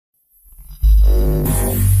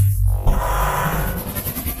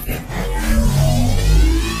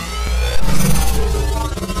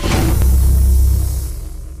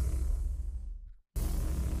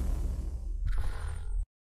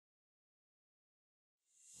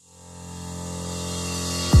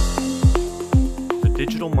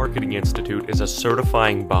Digital Marketing Institute is a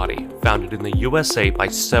certifying body founded in the USA by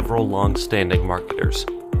several long-standing marketers.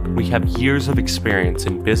 We have years of experience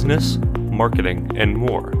in business, marketing, and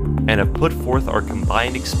more, and have put forth our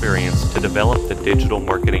combined experience to develop the Digital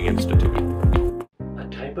Marketing Institute. A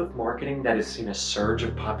type of marketing that has seen a surge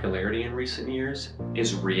of popularity in recent years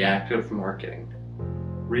is reactive marketing.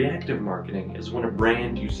 Reactive marketing is when a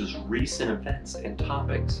brand uses recent events and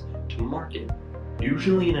topics to market,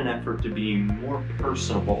 usually in an effort to be more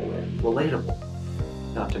personable and relatable,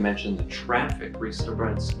 not to mention the traffic recent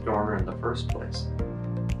events garner in the first place.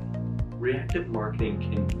 Reactive marketing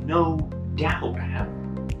can no doubt have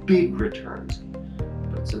big returns,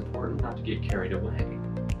 but it's important not to get carried away.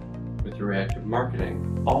 With reactive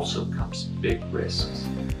marketing also comes big risks.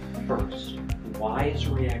 First, why is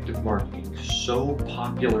reactive marketing so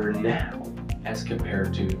popular now as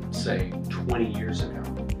compared to, say, 20 years ago?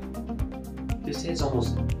 This has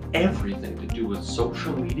almost everything to do with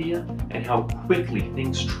social media and how quickly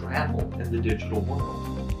things travel in the digital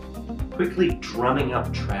world. Quickly drumming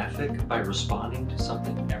up traffic by responding to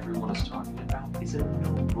something everyone is talking about is a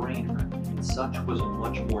no-brainer, and such was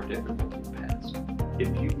much more difficult in the past.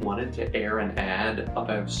 If you wanted to air an ad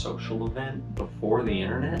about a social event before the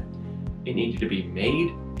internet, it needed to be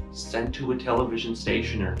made, sent to a television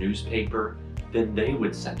station or newspaper, then they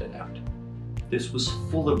would send it out. This was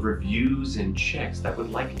full of reviews and checks that would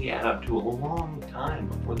likely add up to a long time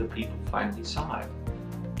before the people finally saw it.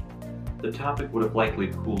 The topic would have likely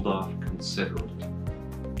cooled off considerably.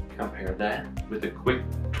 Compare that with a quick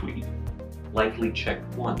tweet, likely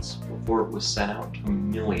checked once before it was sent out to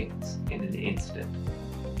millions in an instant.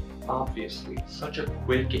 Obviously, such a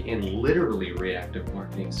quick and literally reactive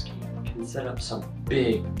marketing scheme can set up some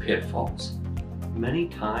big pitfalls. Many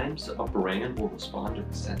times, a brand will respond to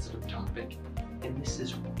a sensitive topic, and this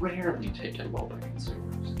is rarely taken well by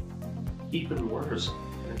consumers. Even worse,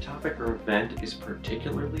 when a topic or event is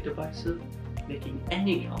particularly divisive, making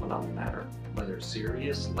any comment on the matter, whether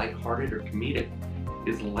serious, lighthearted, or comedic,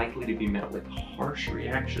 is likely to be met with harsh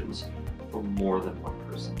reactions from more than one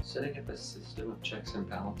person. Setting up a system of checks and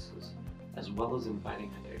balances, as well as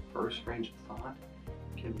inviting a diverse range of thought,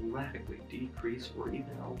 can radically decrease or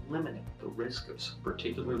even eliminate the risk of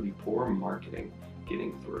particularly poor marketing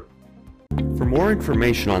getting through. For more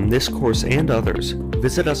information on this course and others,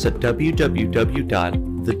 visit us at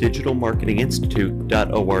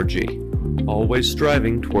www.thedigitalmarketinginstitute.org. Always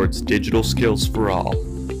striving towards digital skills for all.